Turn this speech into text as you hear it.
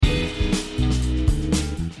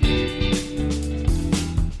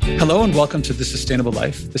Hello and welcome to The Sustainable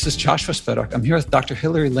Life. This is Joshua Spedrock. I'm here with Dr.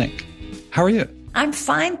 Hilary Link. How are you? I'm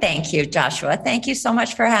fine, thank you, Joshua. Thank you so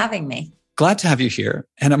much for having me. Glad to have you here.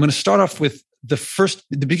 And I'm going to start off with the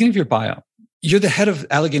beginning of your bio. You're the head of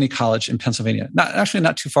Allegheny College in Pennsylvania,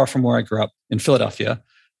 not too far from where I grew up in Philadelphia,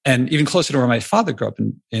 and even closer to where my father grew up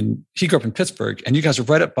he grew up in Pittsburgh, and you guys are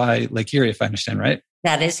right up by Lake Erie, if I understand right.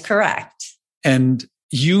 That is correct. And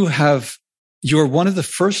you're one of the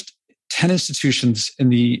first 10 institutions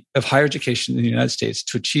of higher education in the United States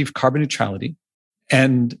to achieve carbon neutrality.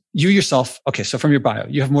 And you yourself, so from your bio,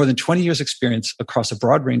 you have more than 20 years experience across a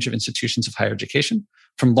broad range of institutions of higher education,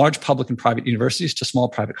 from large public and private universities to small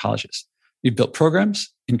private colleges. You've built programs,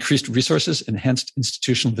 increased resources, enhanced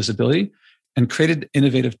institutional visibility, and created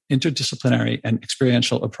innovative interdisciplinary and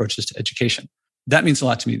experiential approaches to education. That means a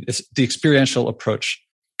lot to me. It's the experiential approach,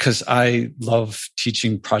 because I love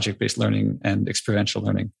teaching project-based learning and experiential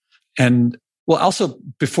learning. And also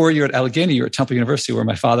before you're at Allegheny, you're at Temple University, where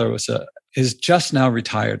my father is just now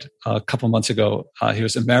retired a couple months ago. He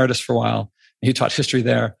was emeritus for a while. He taught history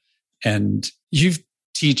there. And you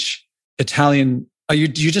teach Italian. You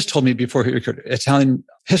just told me before we recorded, Italian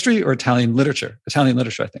history or Italian literature? Italian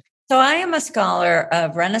literature, I think. So I am a scholar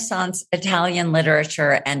of Renaissance Italian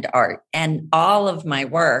literature and art. And all of my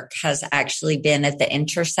work has actually been at the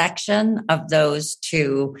intersection of those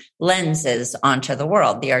two lenses onto the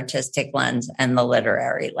world, the artistic lens and the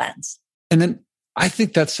literary lens. And then I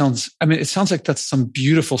think it sounds like that's some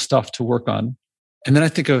beautiful stuff to work on. And then I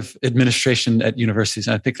think of administration at universities,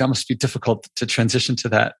 and I think that must be difficult to transition to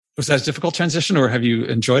that. Was that a difficult transition, or have you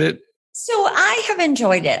enjoyed it? So I have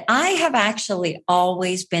enjoyed it. I have actually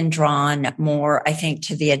always been drawn more, I think,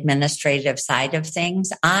 to the administrative side of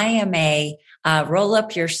things. I am a roll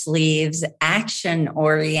up your sleeves, action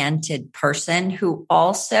oriented person who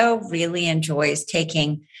also really enjoys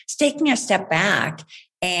taking a step back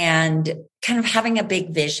and kind of having a big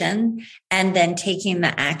vision and then taking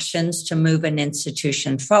the actions to move an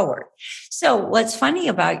institution forward. So what's funny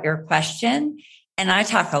about your question, and I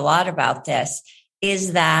talk a lot about this,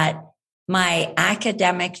 is that my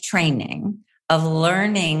academic training of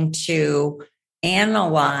learning to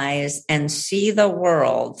analyze and see the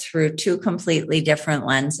world through two completely different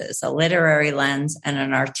lenses, a literary lens and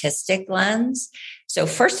an artistic lens. So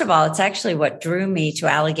first of all, it's actually what drew me to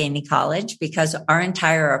Allegheny College, because our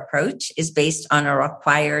entire approach is based on a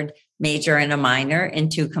required major and a minor in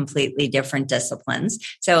two completely different disciplines.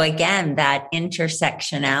 So again, that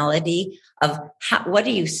intersectionality of what do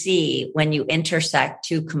you see when you intersect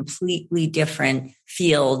two completely different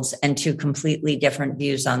fields and two completely different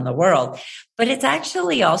views on the world. But it's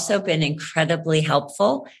actually also been incredibly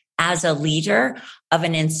helpful as a leader of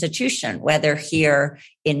an institution, whether here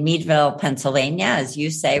in Meadville, Pennsylvania, as you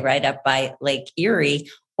say, right up by Lake Erie,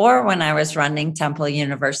 or when I was running Temple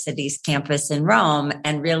University's campus in Rome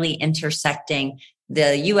and really intersecting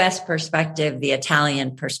the U.S. perspective, the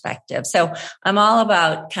Italian perspective. So I'm all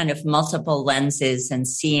about kind of multiple lenses and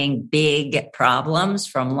seeing big problems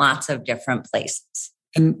from lots of different places.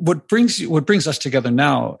 And what brings us together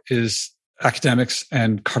now is academics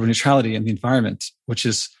and carbon neutrality in the environment, which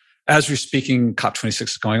is, as we're speaking, COP26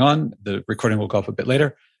 is going on. The recording will go up a bit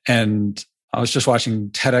later. And I was just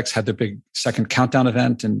watching TEDx had their big second countdown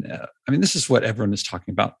event. And this is what everyone is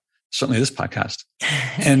talking about, certainly this podcast.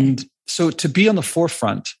 And so to be on the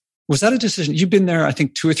forefront, was that a decision? You've been there, I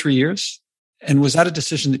think, 2 or 3 years. And was that a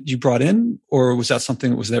decision that you brought in, or was that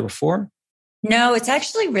something that was there before? No, it's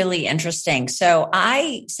actually really interesting. So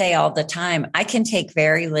I say all the time, I can take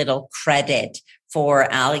very little credit for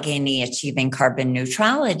Allegheny achieving carbon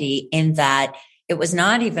neutrality, in that it was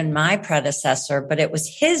not even my predecessor, but it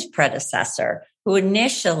was his predecessor who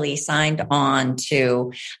initially signed on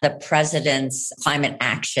to the president's climate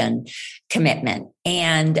action commitment.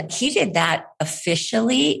 And he did that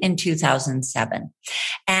officially in 2007.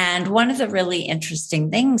 And one of the really interesting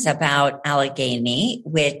things about Allegheny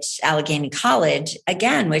College,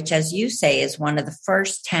 again, which, as you say, is one of the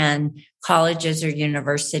first 10 colleges or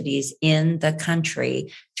universities in the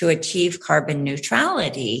country to achieve carbon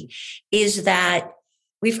neutrality, is that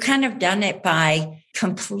we've kind of done it by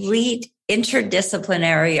complete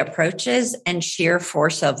interdisciplinary approaches and sheer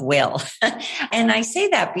force of will. And I say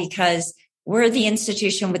that because we're the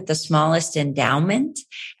institution with the smallest endowment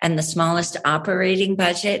and the smallest operating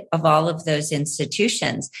budget of all of those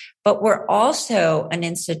institutions. But we're also an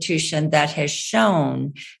institution that has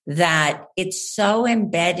shown that it's so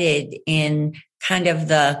embedded in kind of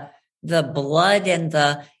the blood and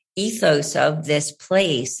the ethos of this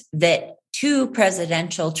place that 2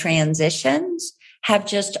 presidential transitions have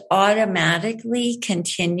just automatically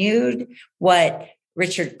continued what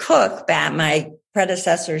Richard Cook, my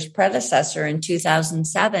predecessor's predecessor in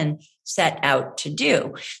 2007 set out to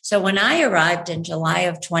do. So when I arrived in July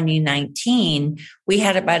of 2019, we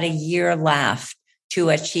had about a year left to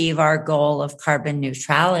achieve our goal of carbon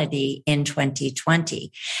neutrality in 2020.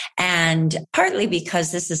 And partly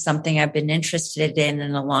because this is something I've been interested in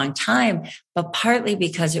a long time, but partly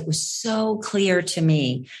because it was so clear to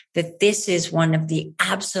me that this is one of the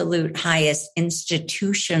absolute highest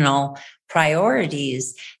institutional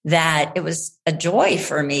priorities, that it was a joy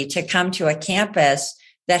for me to come to a campus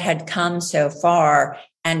that had come so far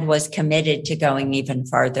and was committed to going even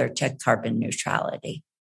farther to carbon neutrality.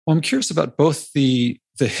 Well, I'm curious about both the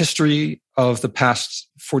history of the past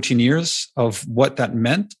 14 years of what that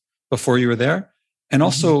meant before you were there, and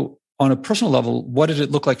also on a personal level, what did it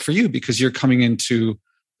look like for you? Because you're coming into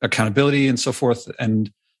accountability and so forth,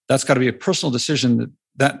 and that's got to be a personal decision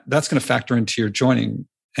that's going to factor into your joining.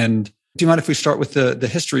 And do you mind if we start with the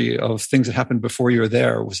history of things that happened before you were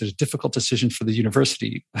there? Was it a difficult decision for the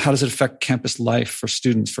university? How does it affect campus life for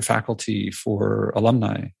students, for faculty, for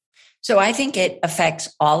alumni? So I think it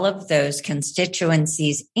affects all of those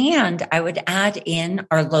constituencies. And I would add in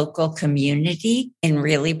our local community in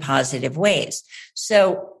really positive ways.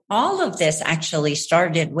 So all of this actually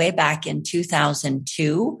started way back in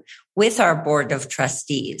 2002 with our board of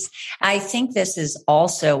trustees. I think this is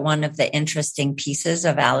also one of the interesting pieces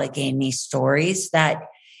of Allegheny stories, that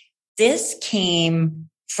this came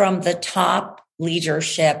from the top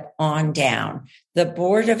leadership on down. The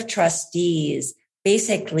board of trustees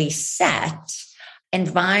basically set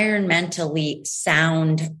environmentally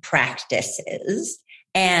sound practices,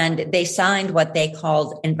 and they signed what they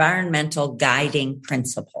called environmental guiding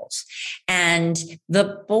principles. And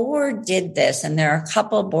the board did this, and there are a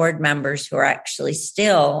couple board members who are actually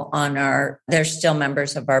still they're still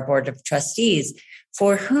members of our board of trustees,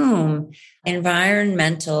 for whom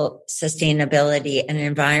environmental sustainability and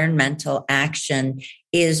environmental action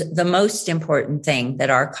is the most important thing that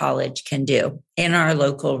our college can do in our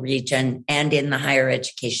local region and in the higher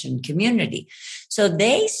education community. So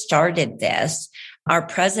they started this. Our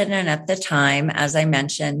president at the time, as I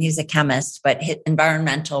mentioned, he's a chemist, but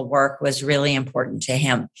environmental work was really important to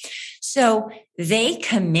him. So they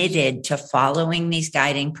committed to following these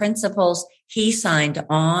guiding principles. He signed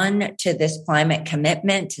on to this climate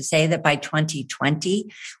commitment to say that by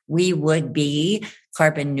 2020, we would be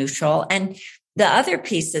carbon neutral. And the other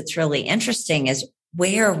piece that's really interesting is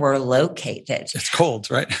where we're located. It's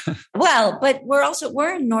cold, right? Well, but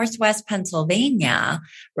we're in Northwest Pennsylvania,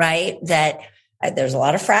 right? That there's a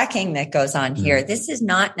lot of fracking that goes on here. This is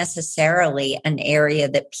not necessarily an area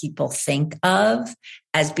that people think of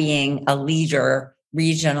as being a leader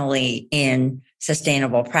regionally in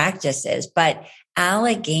sustainable practices, but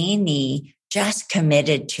Allegheny just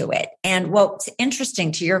committed to it. And what's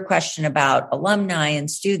interesting to your question about alumni and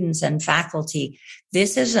students and faculty,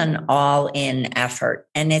 this is an all-in effort.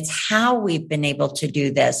 And it's how we've been able to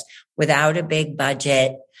do this without a big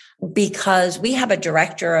budget, because we have a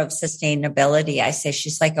director of sustainability. I say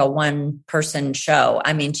she's like a one-person show.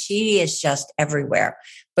 I mean, she is just everywhere,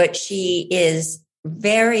 but she is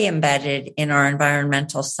very embedded in our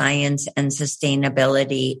environmental science and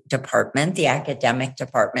sustainability department, the academic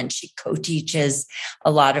department. She co-teaches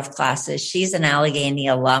a lot of classes. She's an Allegheny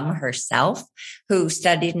alum herself who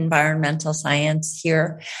studied environmental science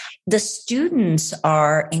here. The students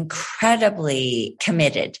are incredibly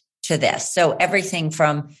committed to this. So everything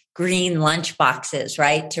from green lunch boxes,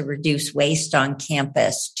 right, to reduce waste on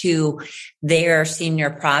campus, to their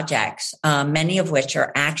senior projects, many of which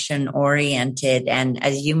are action oriented. And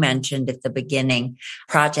as you mentioned at the beginning,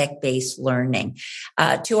 project-based learning,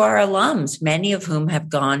 to our alums, many of whom have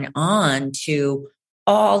gone on to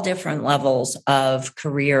all different levels of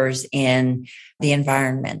careers in the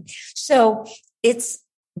environment. So it's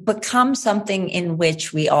become something in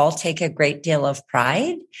which we all take a great deal of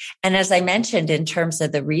pride. And as I mentioned, in terms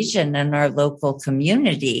of the region and our local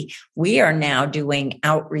community, we are now doing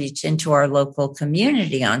outreach into our local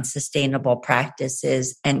community on sustainable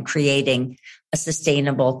practices and creating a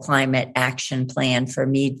sustainable climate action plan for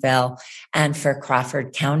Meadville and for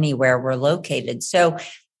Crawford County, where we're located. So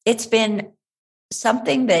it's been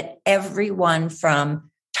something that everyone from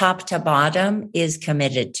top to bottom is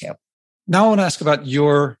committed to. Now I want to ask about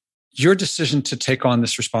your decision to take on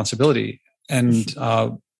this responsibility and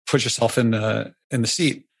put yourself in the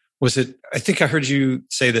seat. Was it? I think I heard you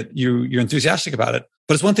say that you're enthusiastic about it,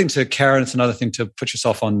 but it's one thing to care, and it's another thing to put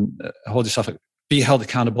yourself on, hold yourself, be held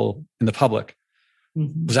accountable in the public.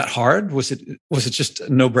 Mm-hmm. Was that hard? Was it just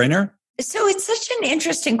a no-brainer? So it's such an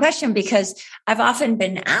interesting question, because I've often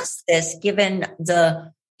been asked this, given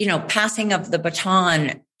the passing of the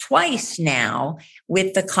baton twice now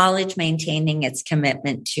with the college maintaining its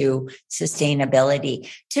commitment to sustainability.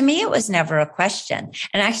 To me, it was never a question.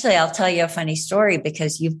 And actually, I'll tell you a funny story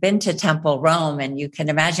because you've been to Temple Rome and you can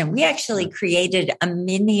imagine we actually created a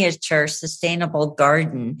miniature sustainable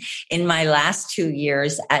garden in my last 2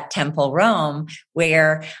 years at Temple Rome,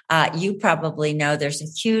 where you probably know there's a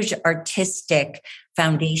huge artistic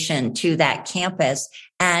foundation to that campus.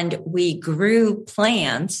 And we grew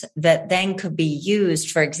plants that then could be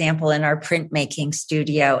used, for example, in our printmaking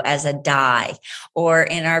studio as a dye or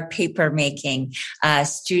in our paper making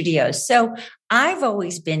studio. So I've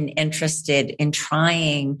always been interested in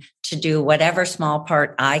trying to do whatever small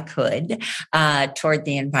part I could toward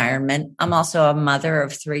the environment. I'm also a mother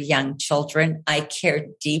of 3 young children. I care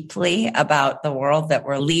deeply about the world that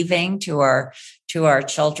we're leaving to our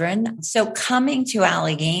children. So coming to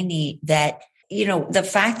Allegheny, that, you know, the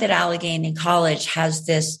fact that Allegheny College has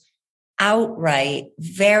this outright,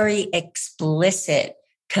 very explicit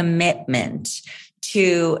commitment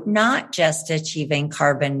to not just achieving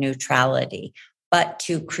carbon neutrality, but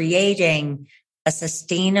to creating a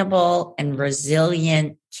sustainable and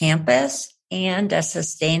resilient campus and a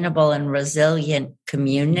sustainable and resilient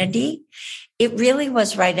community. It really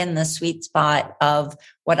was right in the sweet spot of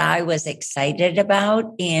what I was excited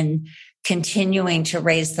about in continuing to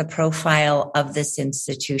raise the profile of this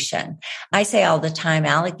institution. I say all the time,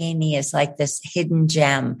 Allegheny is like this hidden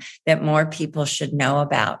gem that more people should know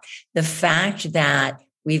about. The fact that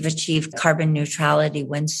we've achieved carbon neutrality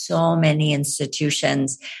when so many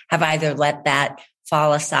institutions have either let that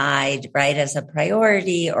fall aside, right, as a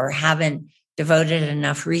priority or haven't devoted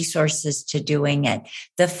enough resources to doing it.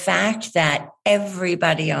 The fact that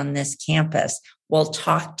everybody on this campus will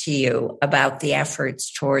talk to you about the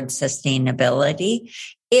efforts towards sustainability.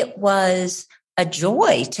 It was a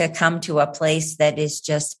joy to come to a place that is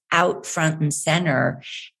just out front and center.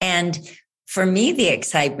 And for me, the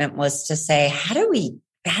excitement was to say, how do we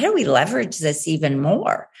leverage this even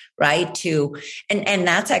more, right? And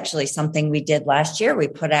that's actually something we did last year. We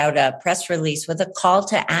put out a press release with a call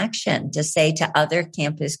to action to say to other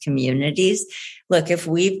campus communities, look, if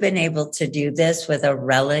we've been able to do this with a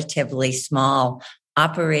relatively small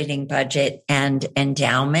operating budget and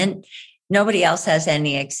endowment, nobody else has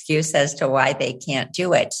any excuse as to why they can't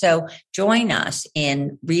do it. So join us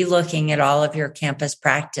in relooking at all of your campus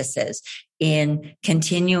practices, in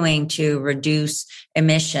continuing to reduce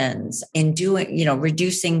emissions, in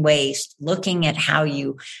reducing waste, looking at how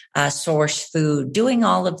you source food, doing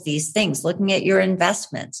all of these things, looking at your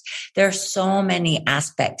investments. There are so many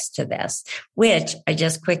aspects to this, which I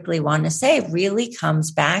just quickly want to say really comes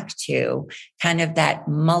back to kind of that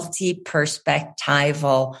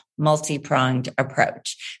multi-perspectival, multi-pronged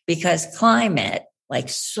approach. Because climate, like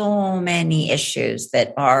so many issues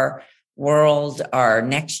that our world, our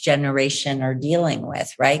next generation are dealing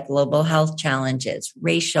with, right? Global health challenges,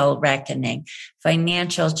 racial reckoning,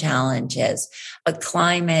 financial challenges, a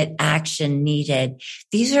climate action needed.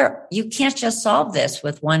 You can't just solve this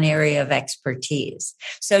with one area of expertise.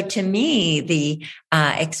 So to me, the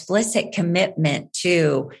explicit commitment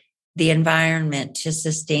to the environment, to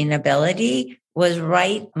sustainability was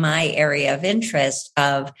right my area of interest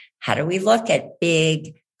of how do we look at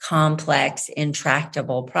big, complex,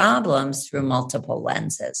 intractable problems through multiple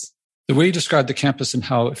lenses. The way you described the campus and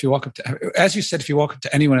how, if you walk up to, as you said, if you walk up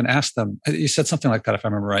to anyone and ask them, you said something like that, if I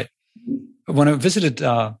remember right. When I visited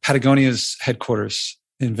Patagonia's headquarters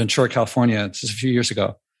in Ventura, California, just a few years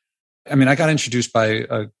ago, I mean, I got introduced by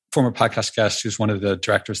a former podcast guest who's one of the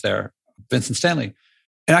directors there, Vincent Stanley.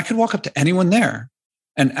 And I could walk up to anyone there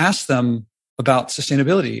and ask them about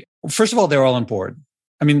sustainability. First of all, they're all on board.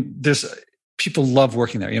 I mean, people love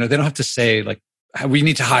working there. You know, they don't have to say like, we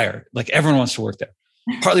need to hire. Like everyone wants to work there,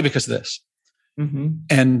 partly because of this. Mm-hmm.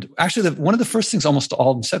 And actually, one of the first things almost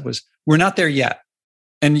all of them said was, we're not there yet.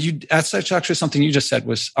 And that's actually something you just said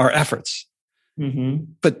was our efforts.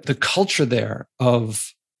 Mm-hmm. But the culture there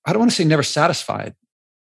of, I don't want to say never satisfied,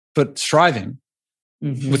 but striving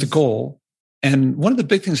with a goal. And one of the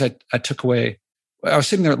big things I took away, I was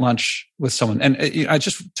sitting there at lunch with someone and I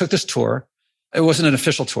just took this tour. It wasn't an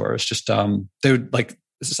official tour. It was just, they would like,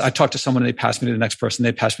 I talked to someone and they passed me to the next person.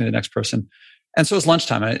 They passed me to the next person. And so it was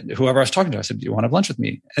lunchtime. Whoever I was talking to, I said, do you want to have lunch with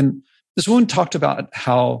me? And this woman talked about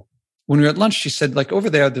how when we were at lunch, she said like over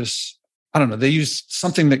there, there's, I don't know, they used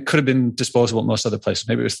something that could have been disposable at most other places.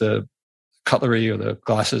 Maybe it was the cutlery or the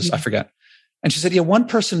glasses. Mm-hmm. I forget. And she said, yeah, one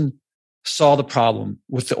person saw the problem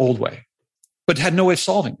with the old way, but had no way of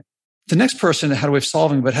solving it. The next person had a way of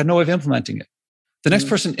solving it, but had no way of implementing it. The next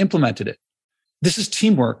person implemented it. This is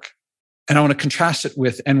teamwork. And I want to contrast it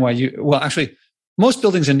with NYU. Well, actually, most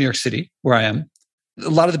buildings in New York City, where I am, A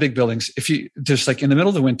lot of the big buildings, there's like in the middle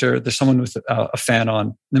of the winter, there's someone with a fan on.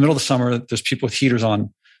 In the middle of the summer, there's people with heaters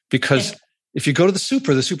on. Because if you go to the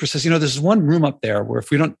super says, there's one room up there where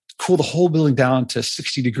if we don't cool the whole building down to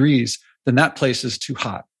 60 degrees, then that place is too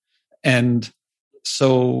hot. And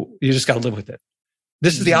so you just got to live with it.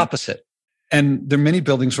 This is the opposite. And there are many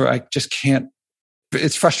buildings where I just can't,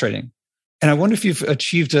 it's frustrating. And I wonder if you've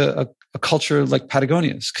achieved a culture like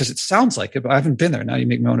Patagonia's, because it sounds like it, but I haven't been there. Now you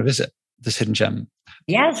make me want to visit this hidden gem.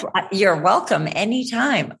 Yes, you're welcome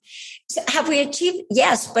anytime. So have we achieved?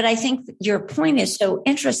 Yes, but I think your point is so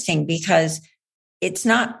interesting because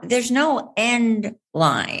there's no end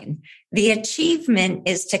line. The achievement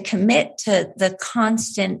is to commit to the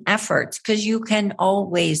constant efforts because you can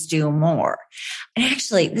always do more. And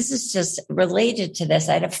actually, this is just related to this.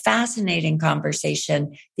 I had a fascinating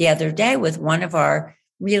conversation the other day with one of our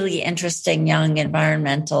really interesting young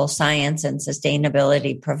environmental science and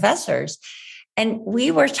sustainability professors. And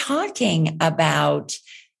we were talking about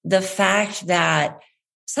the fact that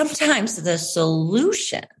sometimes the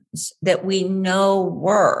solutions that we know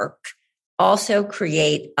work also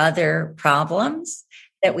create other problems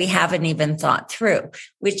that we haven't even thought through,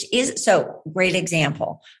 which is so great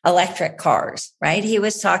example, electric cars, right? He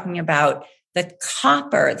was talking about the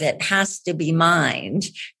copper that has to be mined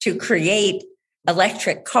to create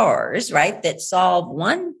electric cars, right? That solve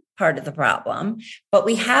one part of the problem, but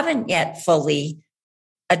we haven't yet fully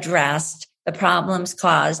addressed the problems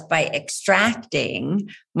caused by extracting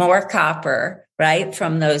more copper, right,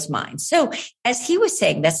 from those mines. So as he was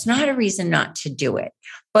saying, that's not a reason not to do it.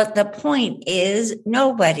 But the point is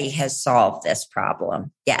nobody has solved this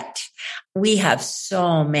problem yet. We have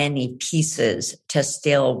so many pieces to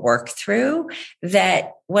still work through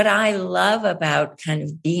that what I love about kind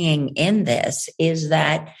of being in this is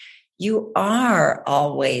that you are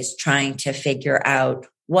always trying to figure out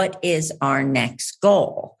what is our next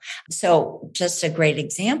goal. So just a great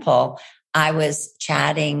example, I was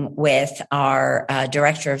chatting with our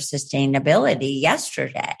director of sustainability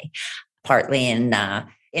yesterday, partly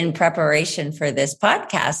in preparation for this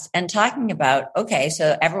podcast and talking about, okay,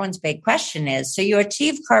 so everyone's big question is, so you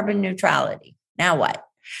achieved carbon neutrality. Now what?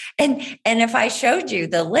 And if I showed you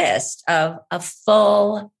the list of a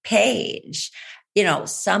full page,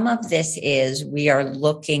 some of this is we are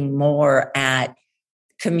looking more at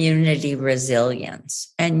community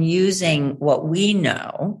resilience and using what we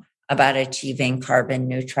know about achieving carbon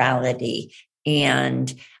neutrality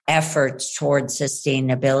and efforts towards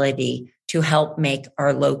sustainability to help make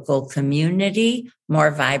our local community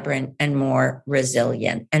more vibrant and more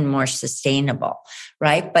resilient and more sustainable,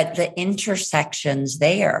 right? But the intersections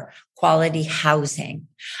there, quality housing,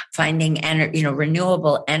 finding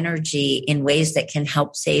renewable energy in ways that can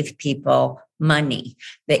help save people money,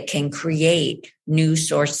 that can create new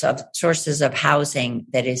sources of housing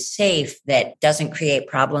that is safe, that doesn't create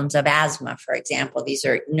problems of asthma, for example. These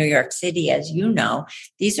are New York City, as you know,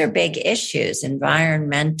 these are big issues,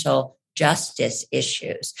 environmental justice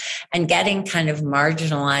issues, and getting kind of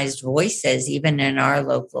marginalized voices, even in our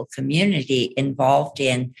local community, involved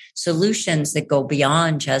in solutions that go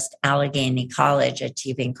beyond just Allegheny College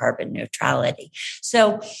achieving carbon neutrality.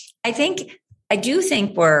 So I do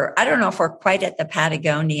think I don't know if we're quite at the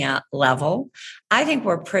Patagonia level. I think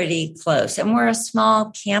we're pretty close. And we're a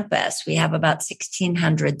small campus. We have about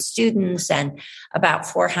 1,600 students and about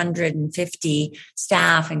 450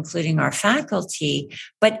 staff, including our faculty.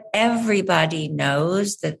 But everybody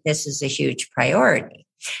knows that this is a huge priority.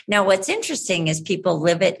 Now, what's interesting is people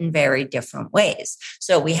live it in very different ways.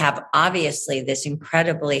 So we have obviously this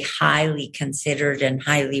incredibly highly considered and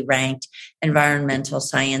highly ranked environmental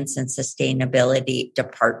science and sustainability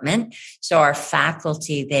department. So our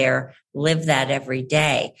faculty there live that every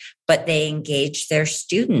day, but they engage their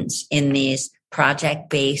students in these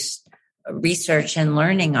project-based research and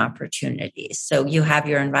learning opportunities. So you have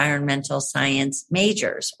your environmental science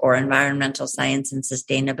majors or environmental science and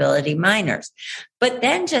sustainability minors, but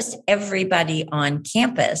then just everybody on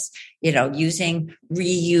campus, using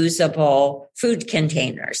reusable food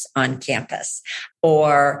containers on campus,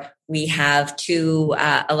 or we have 2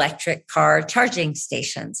 electric car charging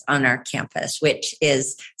stations on our campus, which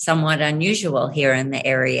is somewhat unusual here in the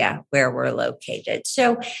area where we're located.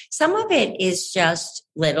 So some of it is just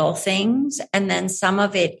little things. And then some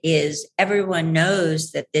of it is everyone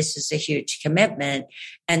knows that this is a huge commitment.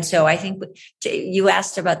 And so I think you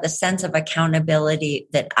asked about the sense of accountability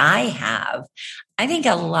that I have. I think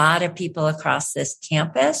a lot of people across this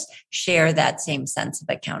campus share that same sense of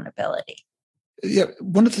accountability. Yeah,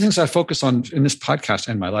 one of the things I focus on in this podcast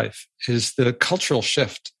and my life is the cultural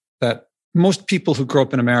shift that most people who grow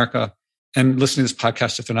up in America and listening to this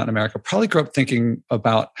podcast, if they're not in America, probably grew up thinking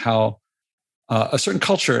about how a certain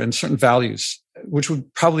culture and certain values, which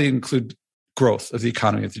would probably include growth of the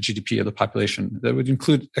economy, of the GDP, of the population, that would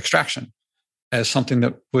include extraction as something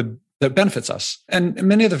that benefits us. And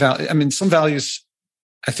many of the values, some values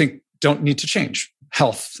I think don't need to change,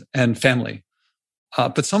 health and family.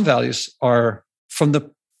 But some values are from the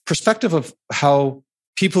perspective of how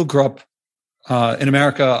people who grew up in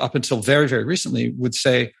America up until very, very recently would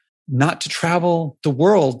say, not to travel the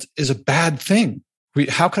world is a bad thing.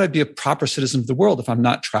 How could I be a proper citizen of the world if I'm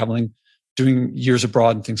not traveling, doing years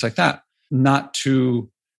abroad and things like that? Not to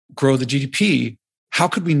grow the GDP. How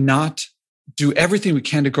could we not do everything we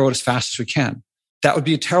can to grow it as fast as we can? That would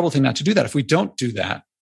be a terrible thing not to do that. If we don't do that,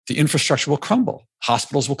 the infrastructure will crumble.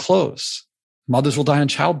 Hospitals will close. Mothers will die in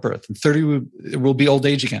childbirth, and 30 will be old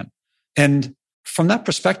age again. And from that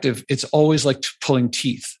perspective, it's always like pulling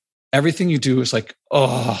teeth. Everything you do is like,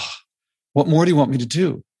 oh, what more do you want me to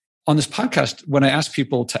do? On this podcast, when I ask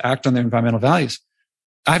people to act on their environmental values,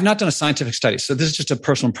 I have not done a scientific study, so this is just a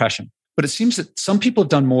personal impression. But it seems that some people have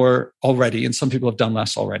done more already and some people have done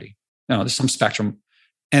less already. There's some spectrum.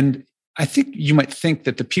 And I think you might think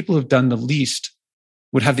that the people who've done the least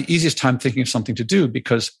would have the easiest time thinking of something to do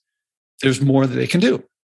because there's more that they can do.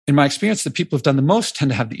 In my experience, the people who've done the most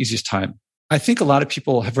tend to have the easiest time. I think a lot of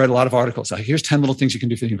people have read a lot of articles like, here's 10 little things you can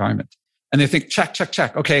do for the environment. And they think, check, check,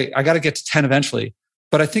 check. Okay, I got to get to 10 eventually.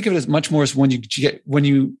 But I think of it as much more as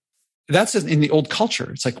that's in the old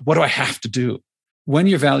culture. It's like, what do I have to do? When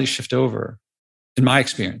your values shift over, in my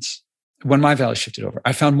experience, when my values shifted over,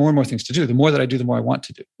 I found more and more things to do. The more that I do, the more I want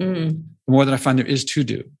to do. The more that I find there is to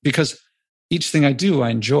do. Because each thing I do, I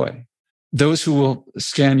enjoy. Those who will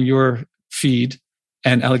scan your feed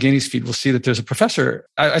and Allegheny's feed will see that there's a professor.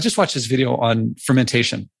 I just watched this video on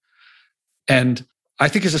fermentation. And I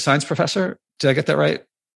think he's a science professor. Did I get that right?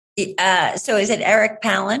 So is it Eric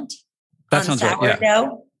Pallant? That sounds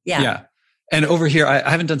right. Yeah. And over here, I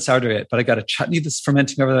haven't done sourdough yet, but I got a chutney that's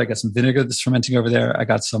fermenting over there. I got some vinegar that's fermenting over there. I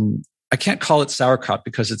got some, I can't call it sauerkraut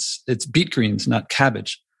because it's beet greens, not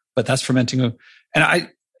cabbage, but that's fermenting. And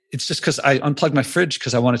it's just because I unplugged my fridge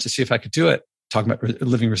because I wanted to see if I could do it, talking about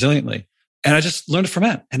living resiliently. And I just learned to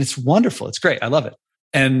ferment and it's wonderful. It's great. I love it.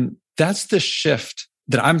 And that's the shift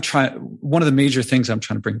that I'm trying, one of the major things I'm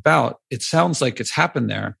trying to bring about. It sounds like it's happened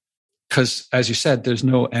there because, as you said, there's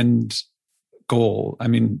no end goal. I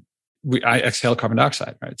mean, I exhale carbon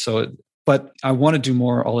dioxide, right? So, but I want to do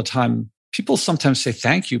more all the time. People sometimes say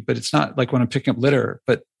thank you, but it's not like when I'm picking up litter,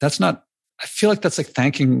 but that's not, I feel like that's like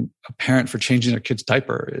thanking a parent for changing their kid's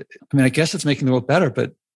diaper. I mean, I guess it's making the world better,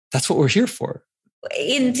 but that's what we're here for.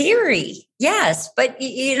 In theory, yes. But,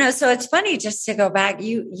 so it's funny just to go back.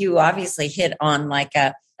 You obviously hit on like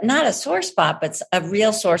not a sore spot, but a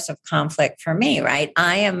real source of conflict for me, right?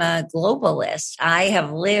 I am a globalist. I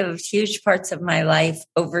have lived huge parts of my life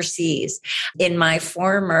overseas. In my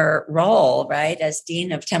former role, right, as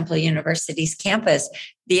Dean of Temple University's campus,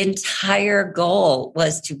 the entire goal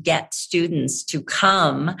was to get students to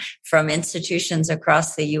come from institutions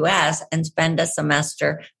across the US and spend a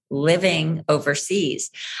semester living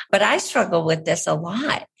overseas. But I struggle with this a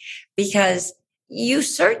lot because you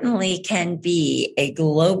certainly can be a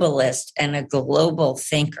globalist and a global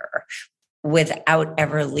thinker without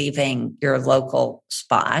ever leaving your local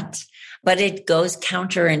spot. But it goes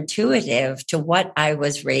counterintuitive to what I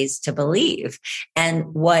was raised to believe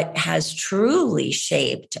and what has truly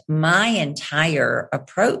shaped my entire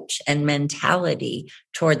approach and mentality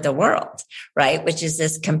toward the world, right? Which is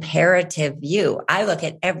this comparative view. I look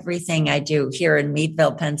at everything I do here in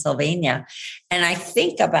Meadville, Pennsylvania, and I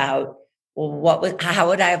think about, well, how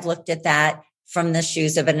would I have looked at that from the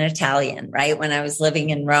shoes of an Italian, right? When I was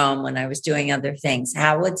living in Rome, when I was doing other things,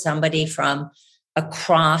 how would somebody from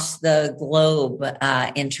across the globe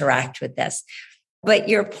interact with this? But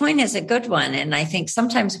your point is a good one. And I think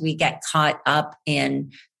sometimes we get caught up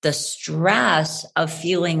in the stress of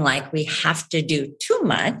feeling like we have to do too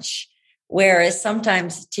much. Whereas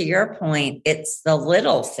sometimes, to your point, it's the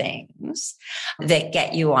little things that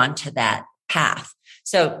get you onto that path.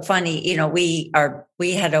 So funny, we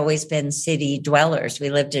had always been city dwellers. We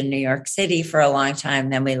lived in New York City for a long time.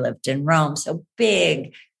 Then we lived in Rome. So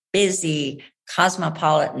big, busy,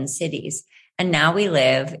 cosmopolitan cities. And now we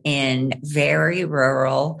live in very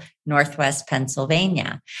rural Northwest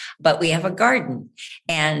Pennsylvania, but we have a garden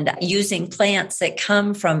and using plants that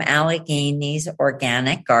come from Allegheny's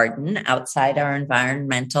organic garden outside our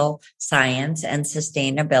environmental science and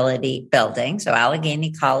sustainability building. So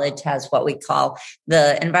Allegheny College has what we call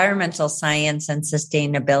the Environmental Science and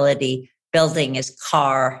Sustainability building is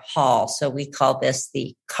Carr Hall. So we call this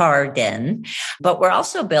the Carden. But we're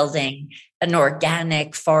also building an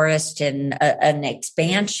organic forest and an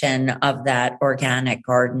expansion of that organic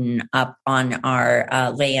garden up on our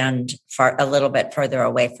land a little bit further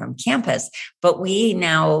away from campus. But we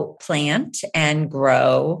now plant and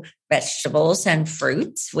grow vegetables and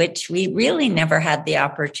fruits, which we really never had the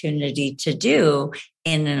opportunity to do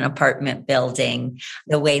in an apartment building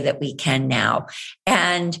the way that we can now.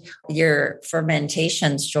 And your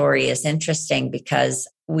fermentation story is interesting because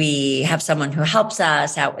we have someone who helps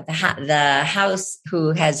us out with the house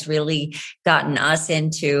who has really gotten us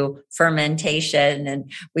into fermentation. And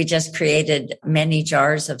we just created many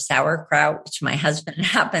jars of sauerkraut, which my husband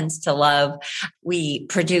happens to love. We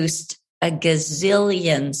produced a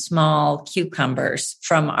gazillion small cucumbers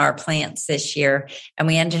from our plants this year, and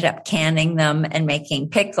we ended up canning them and making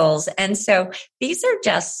pickles. And so these are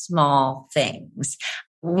just small things.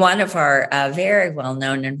 One of our very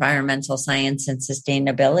well-known environmental science and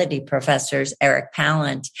sustainability professors, Eric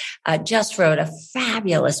Pallant, just wrote a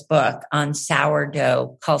fabulous book on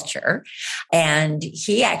sourdough culture. And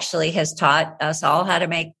he actually has taught us all how to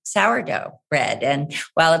make sourdough bread. And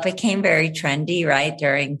while it became very trendy, right,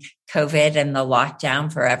 during COVID and the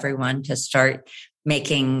lockdown for everyone to start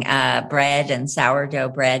making bread and sourdough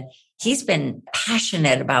bread, he's been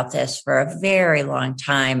passionate about this for a very long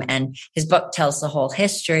time. And his book tells the whole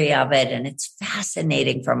history of it. And it's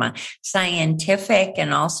fascinating from a scientific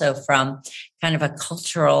and also from kind of a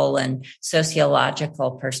cultural and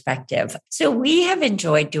sociological perspective. So we have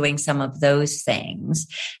enjoyed doing some of those things.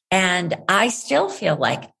 And I still feel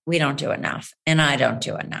like we don't do enough, and I don't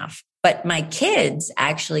do enough. But my kids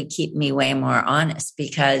actually keep me way more honest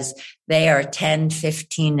because they are 10,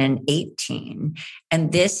 15, and 18.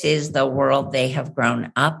 And this is the world they have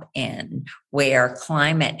grown up in, where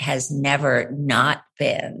climate has never not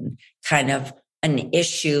been kind of an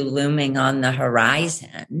issue looming on the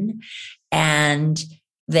horizon. And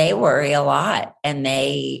they worry a lot, and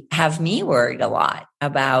they have me worried a lot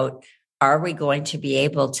about, are we going to be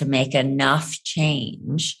able to make enough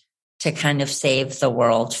change to kind of save the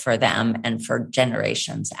world for them and for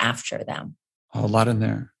generations after them? A lot in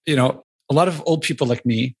there. You know, a lot of old people like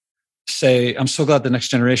me say, I'm so glad the next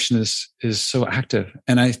generation is so active.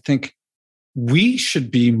 And I think we should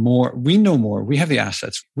be more, we know more, we have the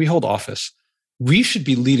assets, we hold office. We should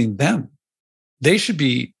be leading them. They should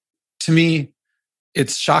be, to me,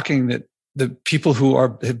 it's shocking that the people who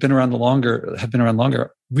have been around longer,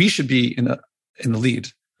 we should be in the lead.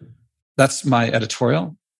 That's my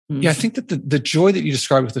editorial. Yeah, I think that the joy that you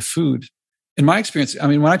described with the food, in my experience, I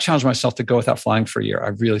mean, when I challenged myself to go without flying for a year, I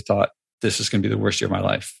really thought this is going to be the worst year of my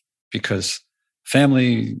life because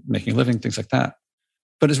family, making a living, things like that.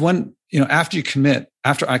 But it's when, after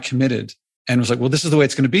I committed and was like, well, this is the way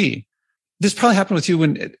it's going to be. This probably happened with you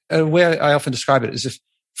when, a way I often describe it is if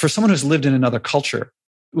for someone who's lived in another culture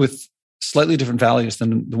with slightly different values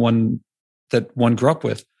than the one that one grew up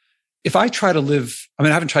with, if I try to live, I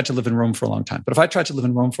haven't tried to live in Rome for a long time, but if I tried to live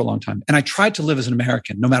in Rome for a long time and I tried to live as an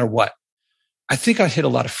American, no matter what, I think I'd hit a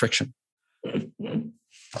lot of friction. And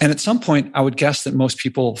at some point, I would guess that most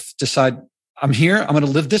people decide, I'm here, I'm going to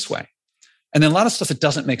live this way. And then a lot of stuff that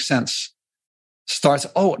doesn't make sense starts,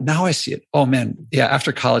 oh, now I see it. Oh man, yeah,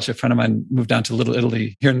 after college, a friend of mine moved down to Little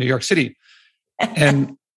Italy here in New York City.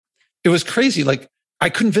 And it was crazy. Like, I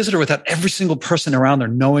couldn't visit her without every single person around there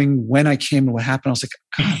knowing when I came and what happened. I was like,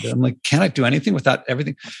 God, I'm like, can't I do anything without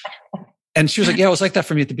everything? And she was like, yeah, it was like that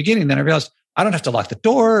for me at the beginning. Then I realized I don't have to lock the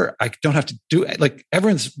door. I don't have to do it. Like,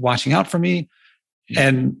 everyone's watching out for me.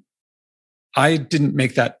 And I didn't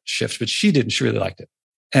make that shift, but she did, and she really liked it.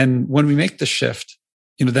 And when we make the shift,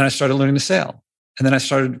 then I started learning to sail. And then I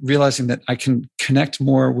started realizing that I can connect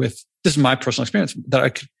more with, this is my personal experience, that I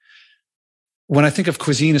could, when I think of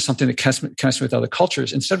cuisine as something that connects me with other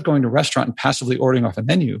cultures, instead of going to a restaurant and passively ordering off a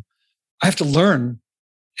menu, I have to learn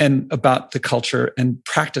about the culture and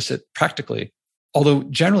practice it practically. Although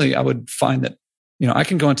generally I would find that, I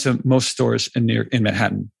can go into most stores in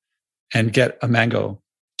Manhattan and get a mango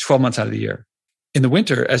 12 months out of the year. In the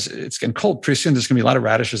winter, as it's getting cold, pretty soon there's going to be a lot of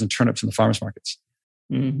radishes and turnips in the farmers markets.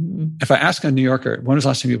 Mm-hmm. If I ask a New Yorker, when was the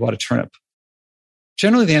last time you bought a turnip?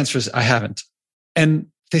 Generally the answer is, I haven't. And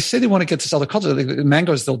they say they want to get this other culture. The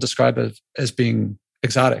mangoes they'll describe as being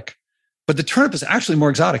exotic. But the turnip is actually more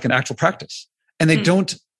exotic in actual practice. And they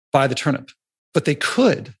don't buy the turnip, but they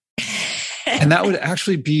could. And that would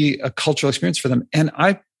actually be a cultural experience for them. And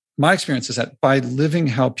my experience is that by living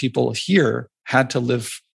how people here had to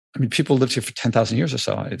live, people lived here for 10,000 years or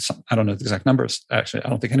so. I don't know the exact numbers. Actually, I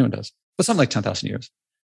don't think anyone does, but something like 10,000 years.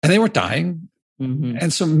 And they weren't dying. Mm-hmm.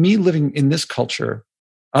 And so me living in this culture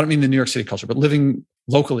I don't mean the New York City culture, but living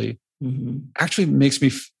locally actually makes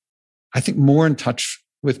me, I think, more in touch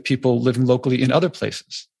with people living locally in other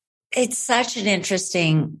places. It's such an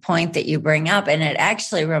interesting point that you bring up. And it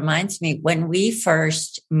actually reminds me when we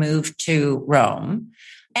first moved to Rome,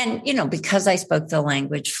 and, because I spoke the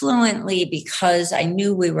language fluently, because I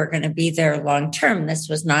knew we were going to be there long term, this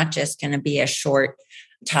was not just going to be a short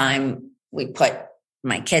time. We put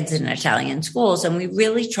my kids in Italian schools and we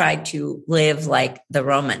really tried to live like the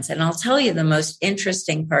Romans. And I'll tell you the most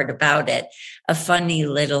interesting part about it, a funny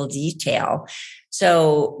little detail.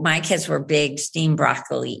 So my kids were big steamed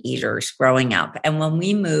broccoli eaters growing up. And when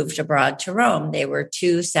we moved abroad to Rome, they were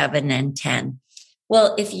 2, 7, and 10.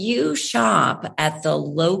 Well, if you shop at the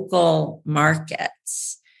local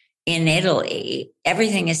markets in Italy,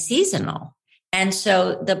 everything is seasonal. And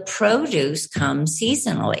so the produce comes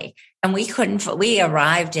seasonally. And we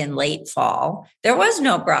arrived in late fall. There was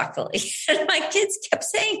no broccoli. And my kids kept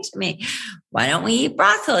saying to me, why don't we eat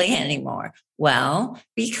broccoli anymore? Well,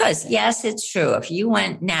 because yes, it's true. If you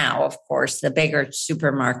went now, of course, the bigger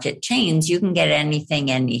supermarket chains, you can get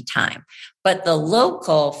anything anytime. But the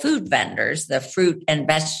local food vendors, the fruit and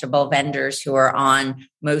vegetable vendors who are on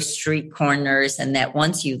most street corners, and that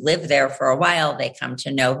once you live there for a while, they come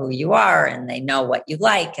to know who you are and they know what you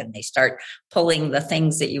like and they start pulling the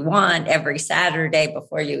things that you want every Saturday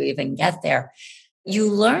before you even get there.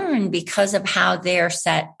 You learn because of how they're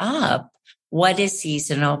set up what is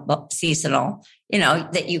seasonal,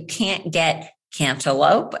 that you can't get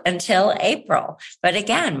cantaloupe until April. But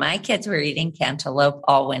again, my kids were eating cantaloupe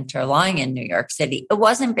all winter long in New York City. It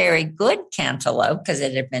wasn't very good cantaloupe because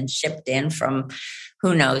it had been shipped in from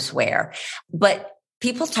who knows where. But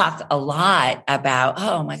people talk a lot about,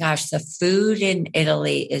 oh my gosh, the food in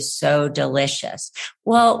Italy is so delicious.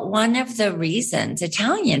 Well, one of the reasons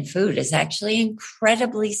Italian food is actually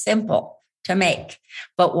incredibly simple to make.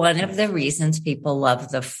 But one of the reasons people love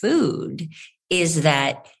the food is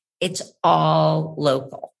that it's all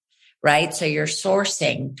local, right? So you're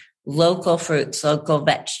sourcing local fruits, local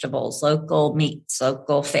vegetables, local meats,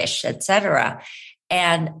 local fish, etc.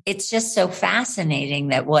 And it's just so fascinating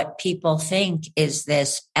that what people think is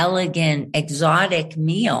this elegant, exotic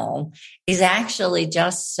meal is actually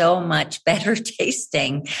just so much better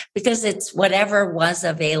tasting because it's whatever was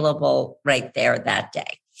available right there that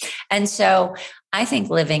day. And so I think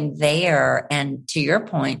living there and to your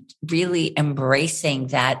point, really embracing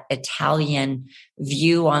that Italian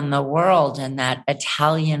view on the world and that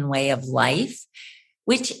Italian way of life,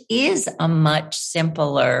 which is a much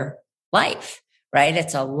simpler life, right?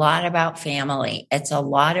 It's a lot about family. It's a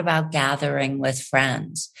lot about gathering with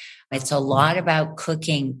friends. It's a lot about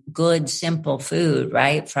cooking good, simple food,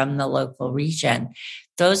 right? From the local region.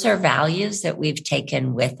 Those are values that we've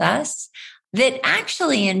taken with us. That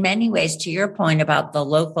actually, in many ways, to your point about the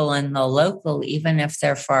local and the local, even if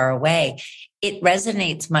they're far away, it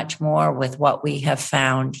resonates much more with what we have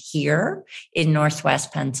found here in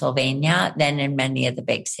Northwest Pennsylvania than in many of the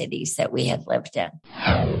big cities that we had lived in.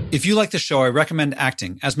 If you like the show, I recommend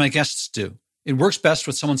acting, as my guests do. It works best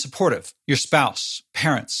with someone supportive, your spouse,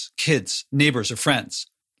 parents, kids, neighbors, or friends.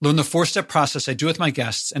 Learn the 4-step process I do with my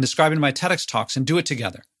guests and describe in my TEDx talks and do it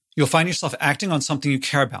together. You'll find yourself acting on something you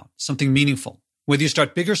care about, something meaningful. Whether you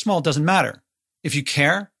start big or small doesn't matter. If you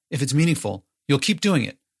care, if it's meaningful, you'll keep doing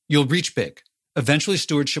it. You'll reach big. Eventually,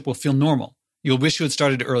 stewardship will feel normal. You'll wish you had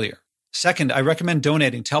started earlier. Second, I recommend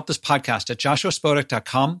donating to help this podcast at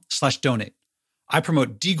joshuaspodek.com/donate. I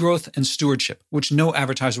promote degrowth and stewardship, which no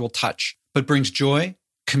advertiser will touch, but brings joy,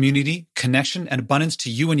 community, connection, and abundance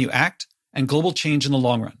to you when you act, and global change in the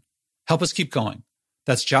long run. Help us keep going.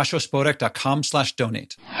 That's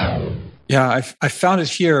joshuaspodek.com/donate. Yeah, I found it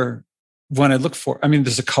here when I look for,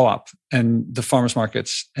 there's a co-op and the farmers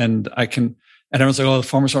markets and everyone's like, oh, the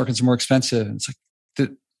farmers markets are more expensive. And it's like,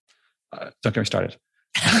 don't get me started.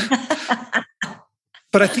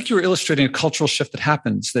 But I think you were illustrating a cultural shift that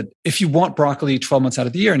happens that if you want broccoli 12 months out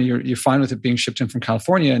of the year and you're fine with it being shipped in from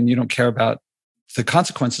California and you don't care about the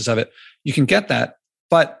consequences of it, you can get that.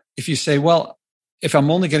 But if you say, well, if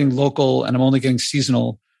I'm only getting local and I'm only getting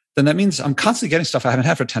seasonal, then that means I'm constantly getting stuff I haven't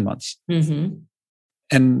had for 10 months. Mm-hmm.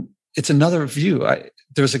 And it's another view.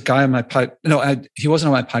 There's a guy on my he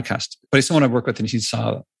wasn't on my podcast, but he's someone I work with and he's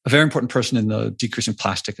a very important person in the decreasing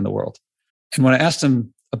plastic in the world. And when I asked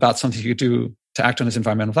him about something he could do to act on his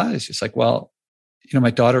environmental values, he's like, well,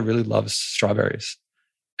 my daughter really loves strawberries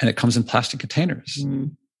and it comes in plastic containers.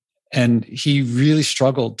 Mm. And he really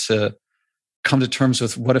struggled to come to terms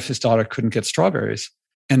with what if his daughter couldn't get strawberries.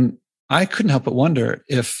 And I couldn't help but wonder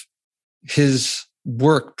if his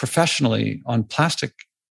work professionally on plastic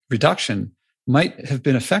reduction might have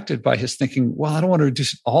been affected by his thinking, well, I don't want to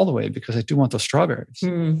reduce it all the way because I do want those strawberries.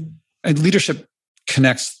 And leadership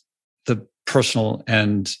connects the personal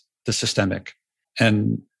and the systemic.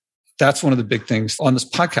 And that's one of the big things on this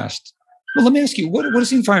podcast. Well, let me ask you, what does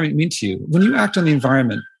the environment mean to you? When you act on the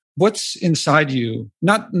environment, what's inside you?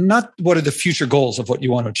 Not what are the future goals of what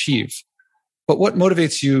you want to achieve, but what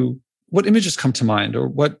motivates you? What images come to mind? Or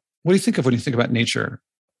what do you think of when you think about nature?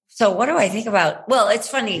 So what do I think about? Well, it's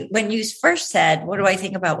funny. When you first said, what do I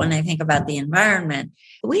think about when I think about the environment?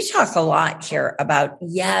 We talk a lot here about,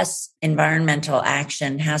 yes, environmental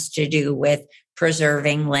action has to do with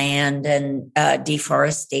preserving land and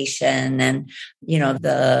deforestation and,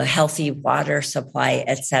 the healthy water supply,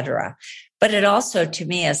 et cetera. But it also, to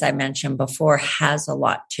me, as I mentioned before, has a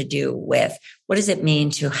lot to do with what does it mean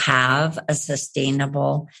to have a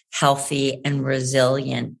sustainable, healthy, and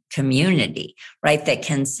resilient community, right? That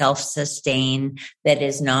can self-sustain, that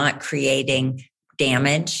is not creating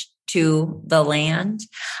damage to the land,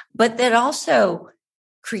 but that also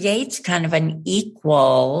creates kind of an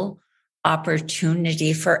equal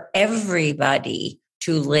opportunity for everybody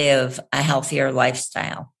to live a healthier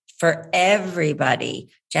lifestyle, for everybody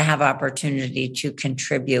to have opportunity to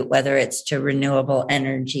contribute, whether it's to renewable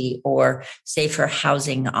energy or safer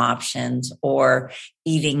housing options or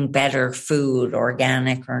eating better food,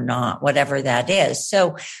 organic or not, whatever that is.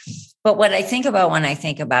 So, but what I think about when I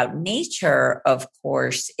think about nature, of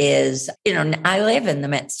course, is, I live in the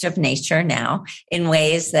midst of nature now in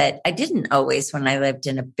ways that I didn't always when I lived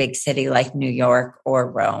in a big city like New York or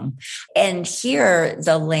Rome. And here,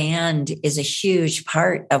 the land is a huge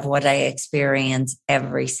part of what I experience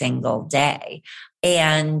every single day.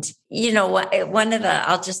 And,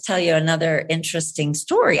 I'll just tell you another interesting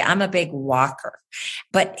story. I'm a big walker,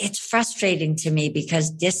 but it's frustrating to me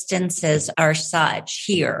because distances are such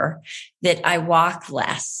here that I walk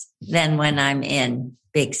less than when I'm in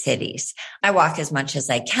big cities. I walk as much as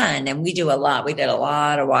I can, and we do a lot. We did a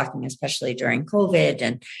lot of walking, especially during COVID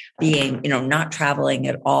and being, not traveling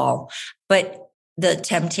at all. But the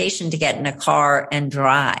temptation to get in a car and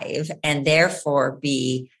drive and therefore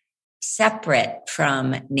be separate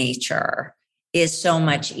from nature is so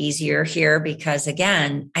much easier here because,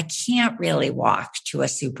 again, I can't really walk to a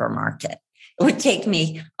supermarket. It would take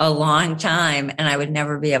me a long time and I would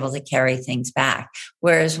never be able to carry things back.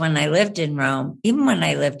 Whereas when I lived in Rome, even when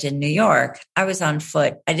I lived in New York, I was on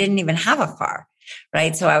foot. I didn't even have a car,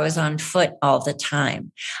 right? So I was on foot all the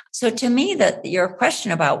time. So to me, your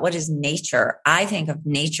question about what is nature, I think of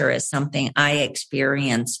nature as something I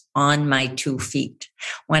experience on my 2 feet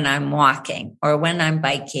when I'm walking or when I'm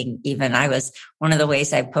biking. Even one of the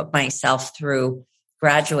ways I put myself through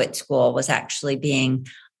graduate school was actually being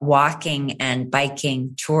walking and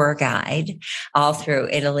biking tour guide all through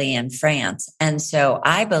Italy and France. And so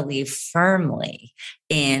I believe firmly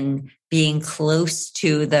in being close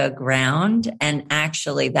to the ground. And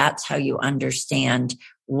actually, that's how you understand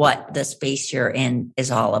what the space you're in is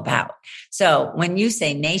all about. So when you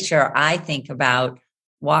say nature, I think about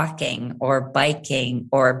walking or biking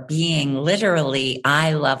or being literally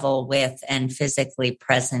eye level with and physically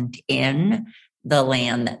present in the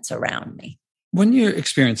land that's around me. When you're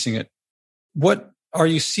experiencing it, what are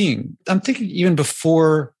you seeing? I'm thinking even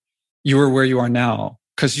before you were where you are now,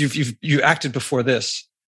 because you acted before this.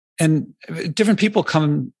 And different people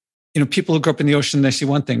come, people who grow up in the ocean, they see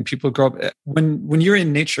one thing. People who grow up, when you're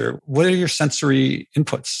in nature, what are your sensory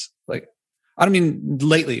inputs? Like, I don't mean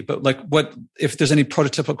lately, but like what, if there's any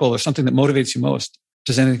prototypical or something that motivates you most,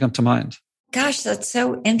 does anything come to mind? Gosh, that's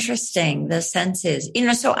so interesting. The senses,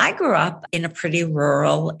 so I grew up in a pretty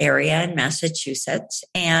rural area in Massachusetts.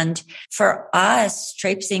 And for us,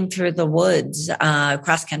 traipsing through the woods,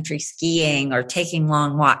 cross-country skiing or taking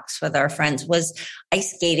long walks with our friends was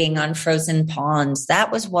ice skating on frozen ponds.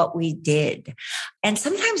 That was what we did. And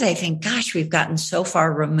sometimes I think, gosh, we've gotten so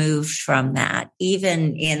far removed from that,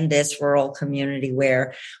 even in this rural community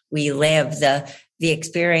where we live. The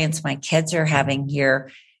experience my kids are having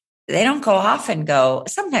here, they don't go off and go.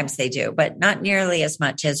 Sometimes they do, but not nearly as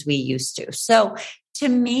much as we used to. So to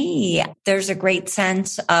me, there's a great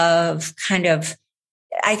sense of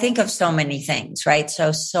I think of so many things, right?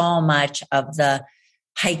 So much of the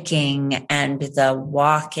hiking and the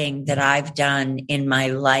walking that I've done in my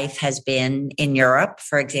life has been in Europe,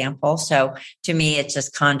 for example. So to me, it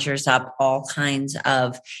just conjures up all kinds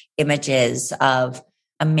of images of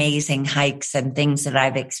amazing hikes and things that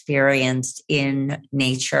I've experienced in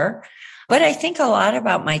nature. But I think a lot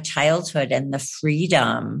about my childhood and the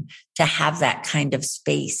freedom to have that kind of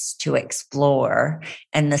space to explore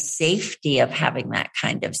and the safety of having that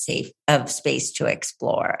kind of space to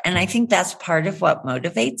explore. And I think that's part of what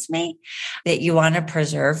motivates me, that you want to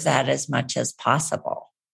preserve that as much as possible.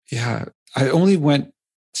 Yeah. I only went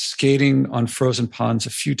skating on frozen ponds a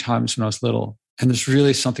few times when I was little. And there's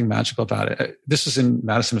really something magical about it. This was in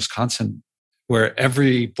Madison, Wisconsin, where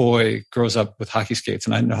every boy grows up with hockey skates.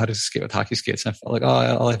 And I know how to skate with hockey skates. And I felt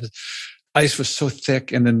like, ice was so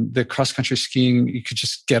thick. And then the cross country skiing, you could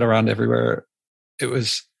just get around everywhere. It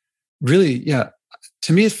was really,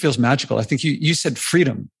 to me, it feels magical. I think you said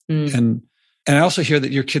freedom. And I also hear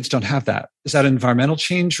that your kids don't have that. Is that an environmental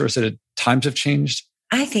change, or is it times have changed?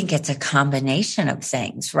 I think it's a combination of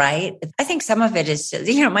things, right? I think some of it is,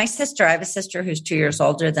 my sister, I have a sister who's 2 years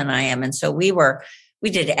older than I am. And so we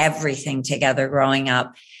did everything together growing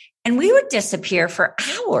up, and we would disappear for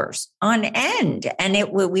hours on end.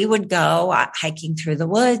 And we would go hiking through the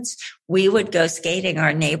woods. We would go skating.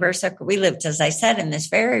 Our neighbors, we lived, as I said, in this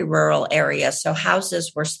very rural area. So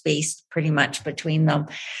houses were spaced pretty much between them.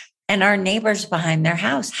 And our neighbors behind their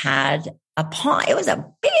house had a pond. It was a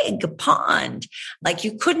big pond. Like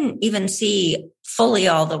you couldn't even see fully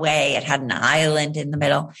all the way. It had an island in the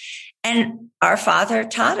middle. And our father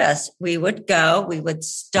taught us, we would go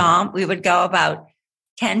about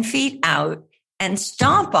 10 feet out and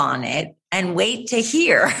stomp on it and wait to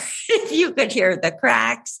hear if you could hear the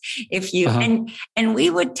cracks, and we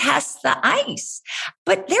would test the ice.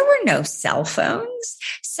 But there were no cell phones.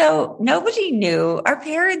 So nobody knew. Our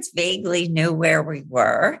parents vaguely knew where we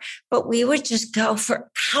were, but we would just go for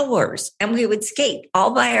hours and we would skate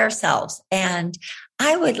all by ourselves. And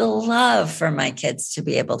I would love for my kids to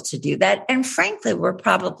be able to do that. And frankly, we're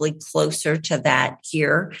probably closer to that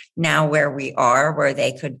here now where we are, where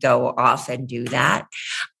they could go off and do that.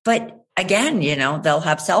 But again, they'll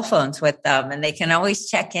have cell phones with them and they can always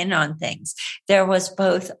check in on things. There was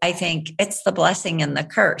both, I think it's the blessing and the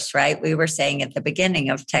curse, right? We were saying at the beginning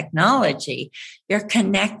of technology, you're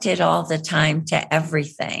connected all the time to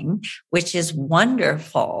everything, which is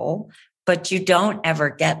wonderful, but you don't ever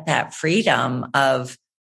get that freedom of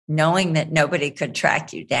knowing that nobody could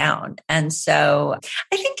track you down. And so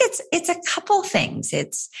I think it's a couple things.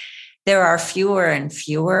 There are fewer and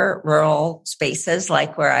fewer rural spaces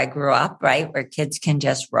like where I grew up, right, where kids can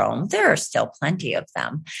just roam. There are still plenty of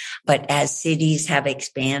them. But as cities have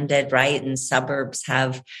expanded, right, and suburbs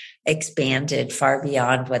have expanded far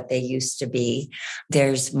beyond what they used to be,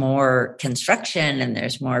 there's more construction and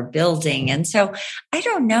there's more building. And so I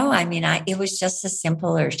don't know. I mean, it was just a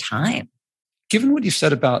simpler time. Given what you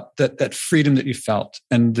said about that freedom that you felt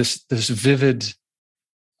and this vivid,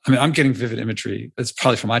 I'm getting vivid imagery. It's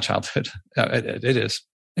probably from my childhood. It is.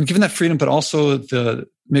 And given that freedom, but also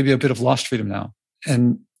maybe a bit of lost freedom now.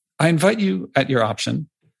 And I invite you at your option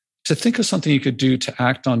to think of something you could do to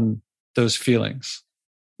act on those feelings.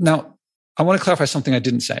 Now, I want to clarify something I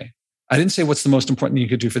didn't say. I didn't say what's the most important thing you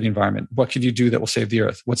could do for the environment. What could you do that will save the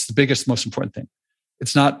earth? What's the biggest, most important thing?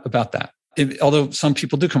 It's not about that. Although some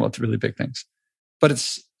people do come up with really big things. But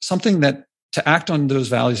it's something that to act on those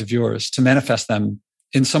values of yours, to manifest them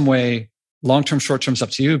in some way, long-term, short-term is up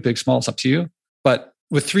to you, big, small is up to you, but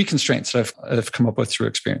with 3 constraints that I've come up with through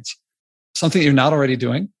experience. Something you're not already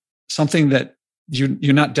doing, something that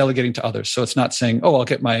you're not delegating to others. So it's not saying, I'll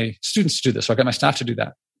get my students to do this, or I'll get my staff to do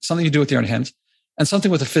that. Something you do with your own hands, and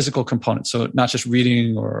something with a physical component. So not just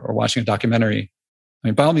reading or watching a documentary.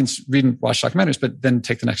 By all means, read and watch documentaries, but then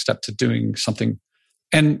take the next step to doing something,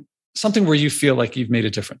 and something where you feel like you've made a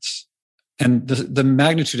difference. And the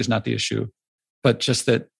magnitude is not the issue, but just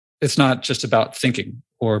that it's not just about thinking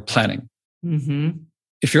or planning. Mm-hmm.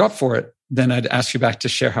 If you're up for it, then I'd ask you back to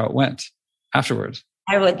share how it went afterwards.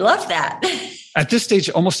 I would love that. At this stage,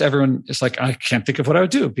 almost everyone is like, I can't think of what I would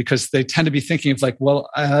do, because they tend to be thinking of like,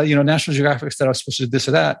 National Geographic said I was supposed to do this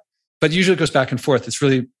or that. But usually it goes back and forth.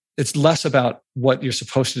 It's less about what you're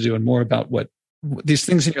supposed to do and more about what these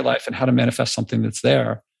things in your life and how to manifest something that's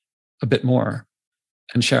there a bit more.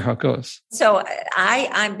 And share how it goes. So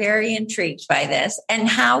I'm very intrigued by this. And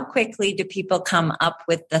how quickly do people come up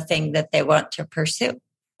with the thing that they want to pursue?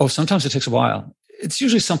 Sometimes it takes a while. It's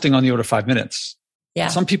usually something on the order of 5 minutes. Yeah.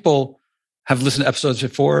 Some people have listened to episodes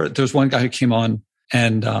before. There was one guy who came on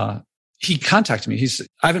and he contacted me.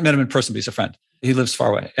 I haven't met him in person, but he's a friend. He lives far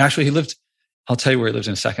away. Actually, I'll tell you where he lives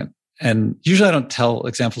in a second. And usually I don't tell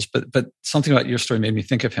examples, but something about your story made me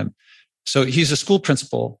think of him. So he's a school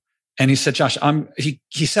principal. And he said, Josh,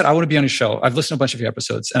 he said, I want to be on your show. I've listened to a bunch of your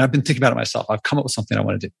episodes and I've been thinking about it myself. I've come up with something I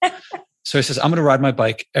want to do. So he says, I'm going to ride my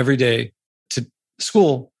bike every day to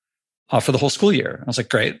school for the whole school year. I was like,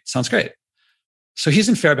 great. Sounds great. So he's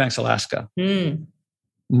in Fairbanks, Alaska,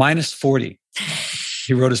 minus 40.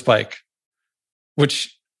 He rode his bike,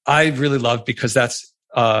 which I really love because that's,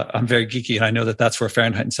 I'm very geeky and I know that that's where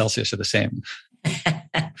Fahrenheit and Celsius are the same.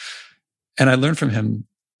 And I learned from him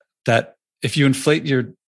that if you inflate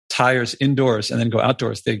your tires indoors and then go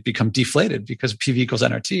outdoors, they become deflated because PV equals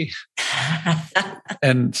nRT.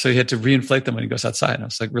 And so he had to reinflate them when he goes outside. And it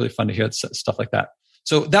was like really fun to hear stuff like that.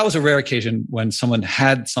 So that was a rare occasion when someone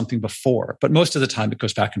had something before, but most of the time it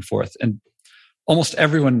goes back and forth. And almost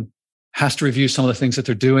everyone has to review some of the things that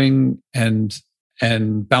they're doing and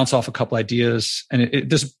bounce off a couple ideas. And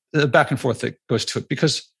there's a back and forth that goes to it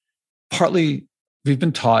because partly we've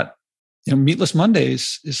been taught, Meatless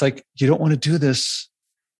Mondays is like, you don't want to do this.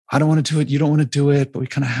 I don't want to do it. You don't want to do it, but we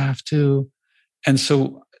kind of have to. And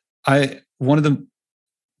so one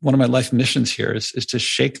of my life missions here is to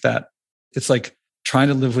shake that. It's like trying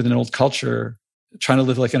to live with an old culture, trying to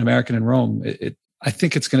live like an American in Rome. I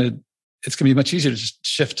think it's going to be much easier to just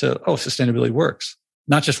shift to, sustainability works.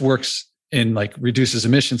 Not just works in like reduces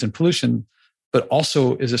emissions and pollution, but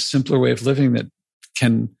also is a simpler way of living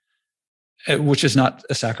which is not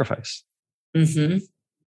a sacrifice. Mm-hmm.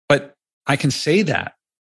 But I can say that.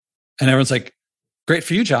 And everyone's like, great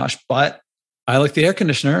for you, Josh, but I like the air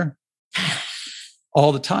conditioner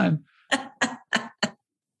all the time.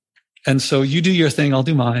 And so you do your thing, I'll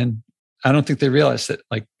do mine. I don't think they realize that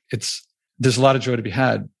there's a lot of joy to be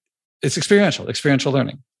had. It's experiential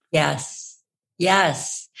learning. Yes.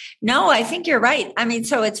 No, I think you're right. I mean,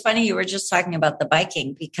 so it's funny you were just talking about the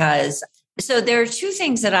biking because there are two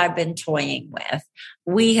things that I've been toying with.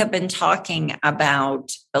 We have been talking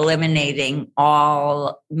about eliminating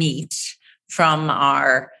all meat from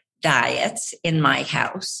our diets in my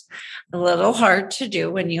house. A little hard to do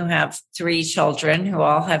when you have 3 children who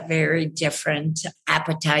all have very different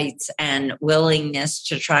appetites and willingness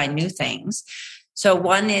to try new things. So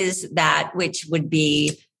one is that which would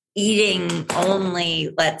be eating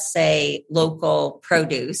only, let's say, local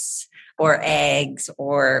produce or eggs,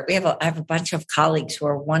 or I have a bunch of colleagues who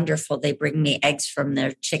are wonderful. They bring me eggs from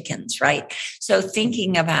their chickens, right? So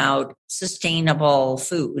thinking about sustainable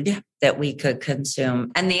food that we could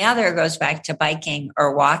consume. And the other goes back to biking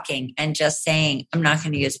or walking and just saying, I'm not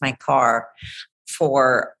going to use my car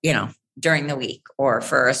for, during the week or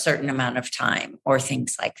for a certain amount of time or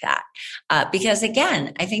things like that. Because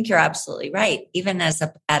again, I think you're absolutely right. Even at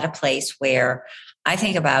a place where I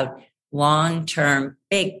think about long-term,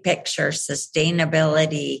 big picture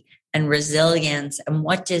sustainability and resilience. And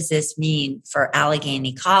what does this mean for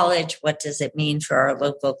Allegheny College? What does it mean for our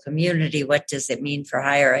local community? What does it mean for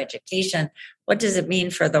higher education? What does it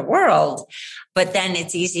mean for the world? But then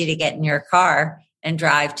it's easy to get in your car and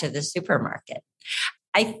drive to the supermarket.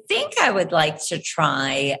 I think I would like to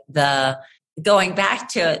try going back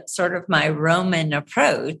to sort of my Roman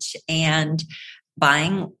approach and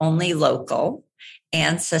buying only local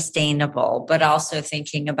and sustainable, but also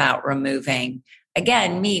thinking about removing,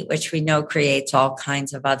 again, meat, which we know creates all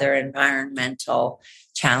kinds of other environmental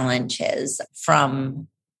challenges from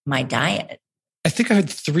my diet. I think I had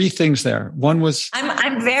 3 things there. One was...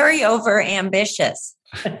 I'm very over ambitious.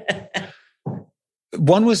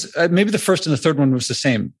 One was maybe the first and the third one was the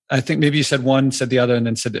same. I think maybe you said one, said the other, and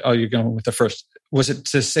then said, you're going with the first. Was it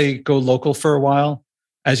to say go local for a while,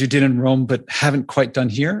 as you did in Rome, but haven't quite done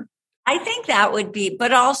here? I think that would be,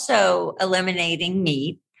 but also eliminating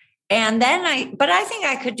meat. And then I think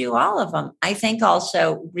I could do all of them. I think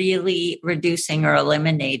also really reducing or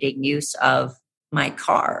eliminating use of my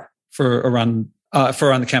car. For around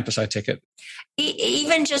the campus, I take it.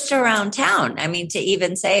 Even just around town. I mean, to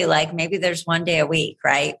even say like maybe there's one day a week,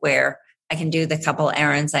 right, where I can do the couple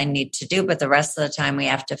errands I need to do, but the rest of the time we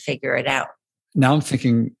have to figure it out. Now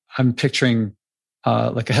I'm picturing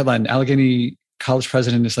like a headline, Allegheny College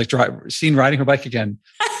president is like seen riding her bike again.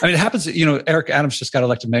 I mean, it happens, Eric Adams just got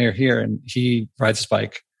elected mayor here and he rides his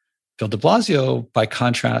bike. Bill de Blasio, by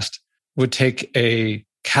contrast, would take a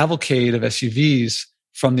cavalcade of SUVs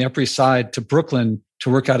from the Upper East Side to Brooklyn to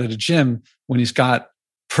work out at a gym when he's got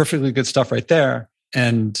perfectly good stuff right there.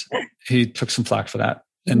 And he took some flack for that.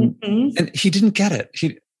 And he didn't get it.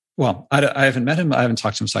 I haven't met him. I haven't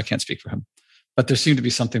talked to him, so I can't speak for him. But there seemed to be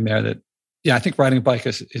something there that, I think riding a bike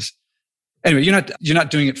is anyway, you're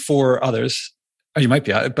not doing it for others. Or you might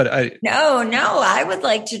be, but No, I would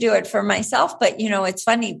like to do it for myself. But, it's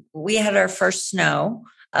funny. We had our first snow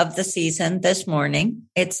of the season this morning.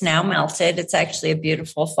 It's now melted. It's actually a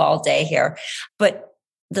beautiful fall day here. But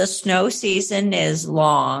the snow season is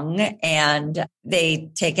long and they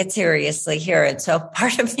take it seriously here. And so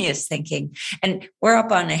part of me is thinking, and we're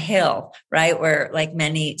up on a hill, right? Where like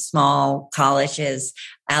many small colleges,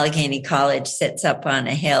 Allegheny College sits up on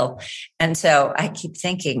a hill. And so I keep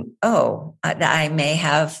thinking, oh, I may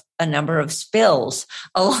have a number of spills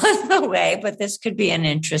along the way, but this could be an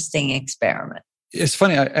interesting experiment. It's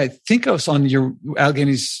funny. I think I was on your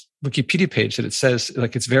Allegheny's Wikipedia page that it says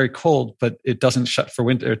like it's very cold, but it doesn't shut for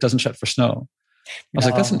winter. It doesn't shut for snow. I was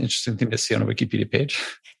like, that's an interesting thing to see on a Wikipedia page.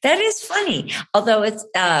 That is funny, although it's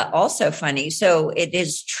also funny. So it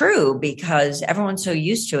is true because everyone's so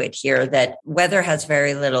used to it here that weather has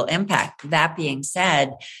very little impact. That being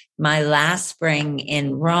said, my last spring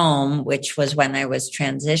in Rome, which was when I was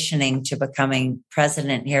transitioning to becoming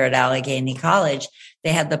president here at Allegheny College,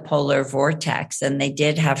 they had the polar vortex and they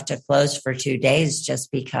did have to close for 2 days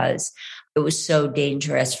just because it was so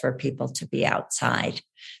dangerous for people to be outside.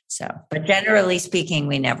 So, but generally speaking,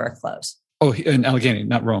 we never close. Oh, in Allegheny,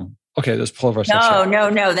 not Rome. Okay, there's polar vortex.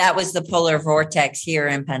 No. That was the polar vortex here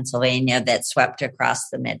in Pennsylvania that swept across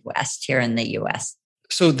the Midwest here in the U.S.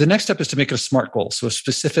 So the next step is to make it a SMART goal. So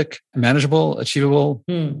specific, manageable, achievable,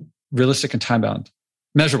 realistic, and time-bound.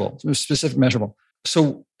 Measurable, specific, measurable.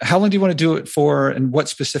 So how long do you want to do it for and what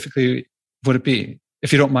specifically would it be?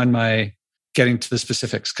 If you don't mind my getting to the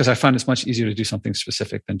specifics, because I find it's much easier to do something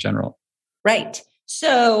specific than general. Right.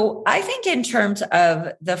 So I think in terms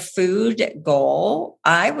of the food goal,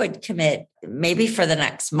 I would commit maybe for the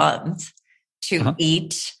next month to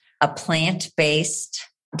eat a plant-based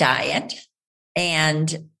diet.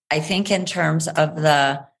 And I think in terms of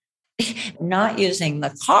the not using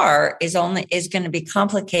the car is going to be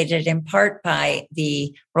complicated in part by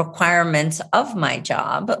the requirements of my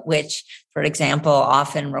job, which, for example,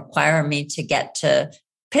 often require me to get to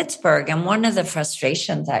Pittsburgh. And one of the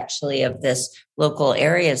frustrations actually of this local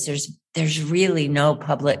area is there's really no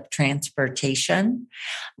public transportation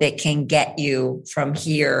that can get you from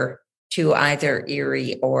here to either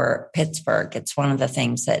Erie or Pittsburgh. It's one of the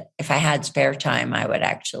things that if I had spare time, I would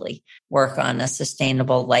actually work on a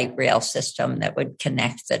sustainable light rail system that would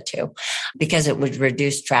connect the two because it would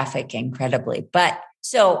reduce traffic incredibly. But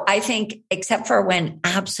so I think except for when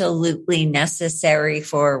absolutely necessary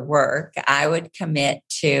for work, I would commit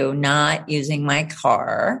to not using my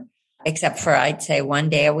car, except for I'd say 1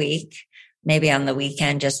 day a week, maybe on the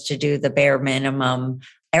weekend, just to do the bare minimum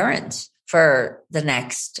errands for the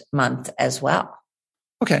next month as well.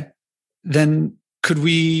 Okay. Then could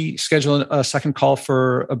we schedule a second call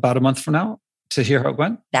for about a month from now to hear how it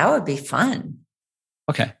went? That would be fun.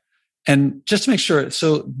 Okay. And just to make sure,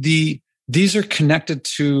 so these are connected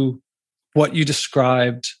to what you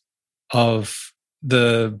described of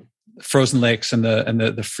the frozen lakes and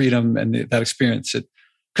the freedom and that experience.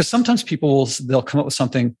 Because sometimes they'll come up with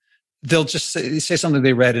something, they'll just say something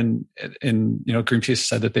they read in Greenpeace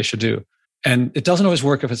said that they should do. And it doesn't always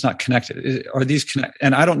work if it's not connected. Are these connected?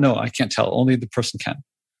 And I don't know. I can't tell. Only the person can.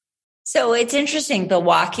 So it's interesting. The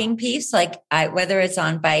walking piece, whether it's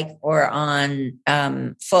on bike or on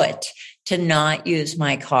foot, to not use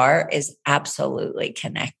my car is absolutely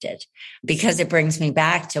connected because it brings me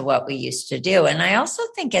back to what we used to do. And I also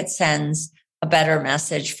think it sends a better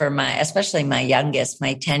message for especially my youngest,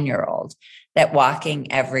 my 10-year-old, that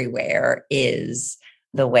walking everywhere is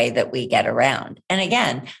the way that we get around. And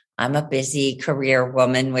again, I'm a busy career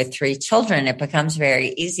woman with 3 children. It becomes very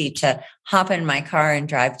easy to hop in my car and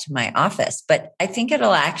drive to my office. But I think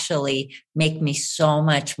it'll actually make me so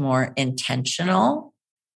much more intentional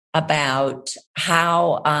about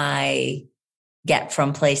how I get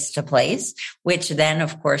from place to place, which then,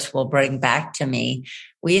 of course, will bring back to me.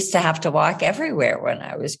 We used to have to walk everywhere when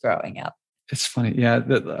I was growing up. It's funny. Yeah.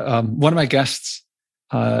 One of my guests,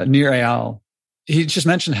 Nir Eyal, he just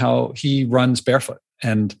mentioned how he runs barefoot.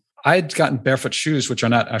 And I'd gotten barefoot shoes, which are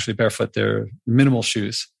not actually barefoot. They're minimal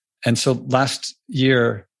shoes. And so last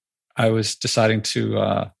year, I was deciding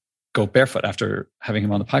to go barefoot after having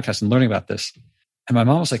him on the podcast and learning about this. And my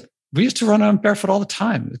mom was like, we used to run on barefoot all the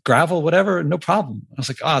time, gravel, whatever, no problem. I was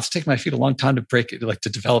like, it's taken my feet a long time to break it, like to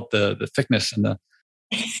develop the thickness and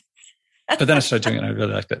but then I started doing it and I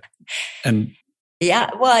really liked it. And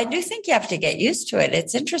yeah, well, I do think you have to get used to it.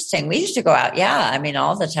 It's interesting. We used to go out,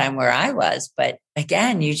 all the time where I was. But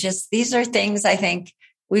again, these are things I think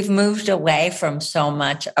we've moved away from so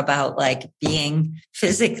much about like being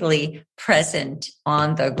physically present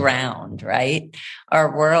on the ground, right?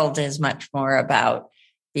 Our world is much more about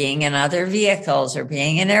being in other vehicles or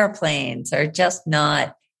being in airplanes or just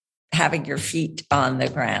not having your feet on the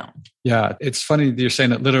ground. Yeah, it's funny that you're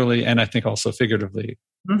saying it literally and I think also figuratively.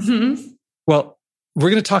 Mm-hmm. Well, we're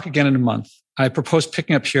going to talk again in a month. I propose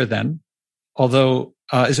picking up here then. Although,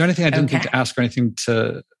 is there anything I didn't think to ask or anything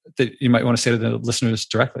that you might want to say to the listeners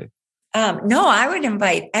directly? No, I would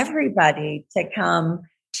invite everybody to come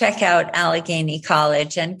check out Allegheny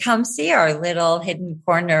College and come see our little hidden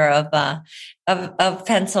corner of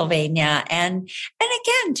Pennsylvania. And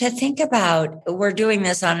again, to think about, we're doing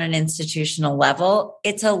this on an institutional level.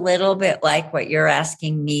 It's a little bit like what you're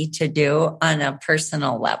asking me to do on a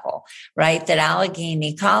personal level, right? That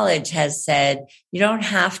Allegheny College has said, you don't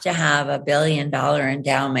have to have $1 billion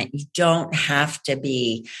endowment. You don't have to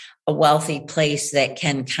be a wealthy place that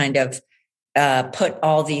can kind of put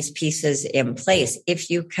all these pieces in place. If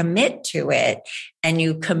you commit to it and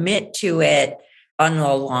you commit to it on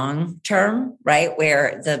the long term, right,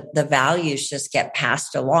 where the values just get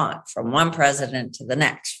passed along from one president to the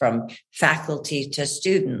next, from faculty to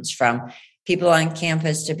students, from people on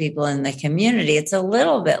campus to people in the community. It's a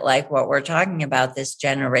little bit like what we're talking about, this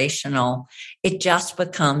generational, it just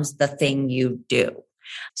becomes the thing you do.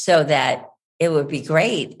 So that it would be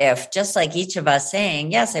great if, just like each of us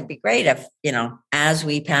saying, yes, it'd be great if, as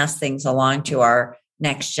we pass things along to our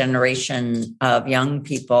next generation of young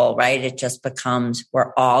people, right? It just becomes,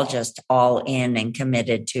 we're all just all in and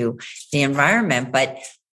committed to the environment. But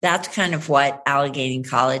that's kind of what Allegheny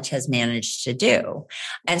College has managed to do.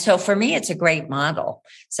 And so for me, it's a great model.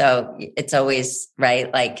 So it's always,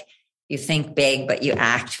 right, like, you think big, but you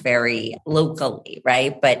act very locally,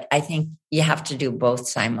 right? But I think you have to do both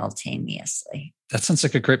simultaneously. That sounds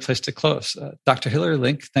like a great place to close. Dr. Hilary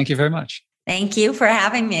Link, thank you very much. Thank you for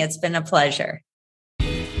having me. It's been a pleasure.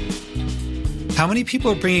 How many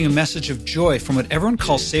people are bringing a message of joy from what everyone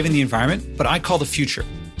calls saving the environment, but I call the future?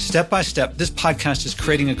 Step by step, this podcast is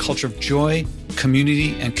creating a culture of joy,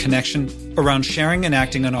 community, and connection around sharing and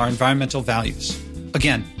acting on our environmental values.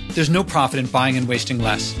 Again, there's no profit in buying and wasting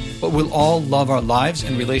less, but we'll all love our lives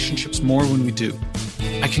and relationships more when we do.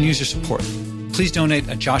 I can use your support. Please donate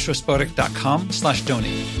at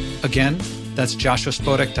joshuaspodek.com/donate. Again, that's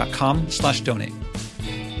joshuaspodek.com/donate.